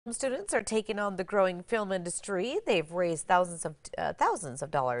Students are taking on the growing film industry. They've raised thousands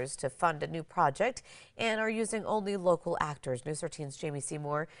of dollars to fund a new project and are using only local actors. News 13's Jamie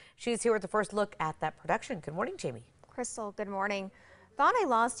Seymour. She's here with the first look at that production. Good morning, Jamie. Crystal, good morning. Thought I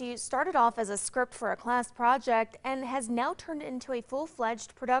Lost You started off as a script for a class project and has now turned into a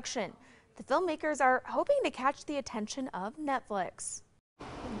full-fledged production. The filmmakers are hoping to catch the attention of Netflix.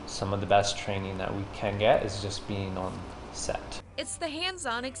 Some of the best training that we can get is just being on set. It's the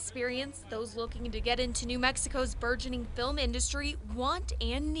hands-on experience those looking to get into New Mexico's burgeoning film industry want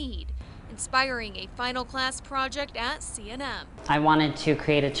and need, inspiring a final class project at CNM. I wanted to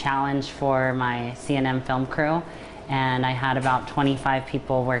create a challenge for my CNM film crew, and I had about 25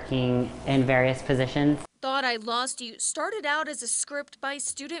 people working in various positions. Thought I Lost You started out as a script by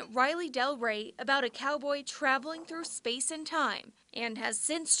student Riley Del Rey about a cowboy traveling through space and time, and has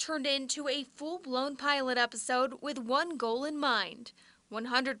since turned into a full-blown pilot episode with one goal in mind: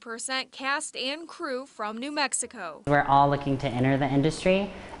 100% cast and crew from New Mexico. We're all looking to enter the industry,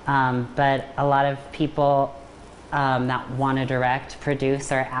 but a lot of people that want to direct,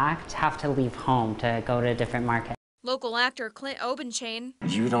 produce, or act have to leave home to go to a different market. Local actor Clint Obenchain,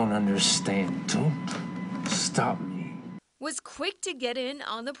 "You don't understand. Don't stop me," was quick to get in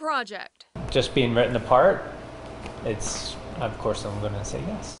on the project. Just being written apart, of course I'm going to say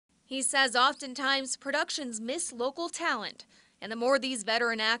yes. He says oftentimes productions miss local talent, and the more these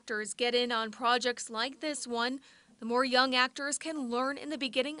veteran actors get in on projects like this one, the more young actors can learn in the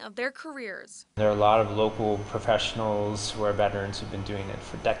beginning of their careers. There are a lot of local professionals who are veterans who've been doing it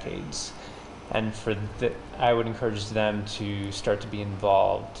for decades. And I would encourage them to start to be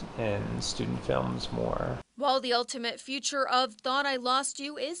involved in student films more. While the ultimate future of Thought I Lost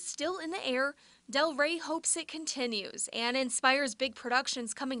You is still in the air, Del Rey hopes it continues and inspires big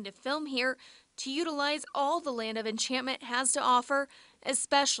productions coming to film here to utilize all the Land of Enchantment has to offer,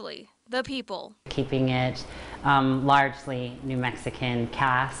 especially the people. Keeping it largely New Mexican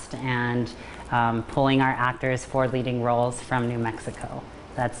cast and pulling our actors for leading roles from New Mexico.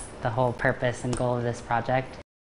 That's the whole purpose and goal of this project.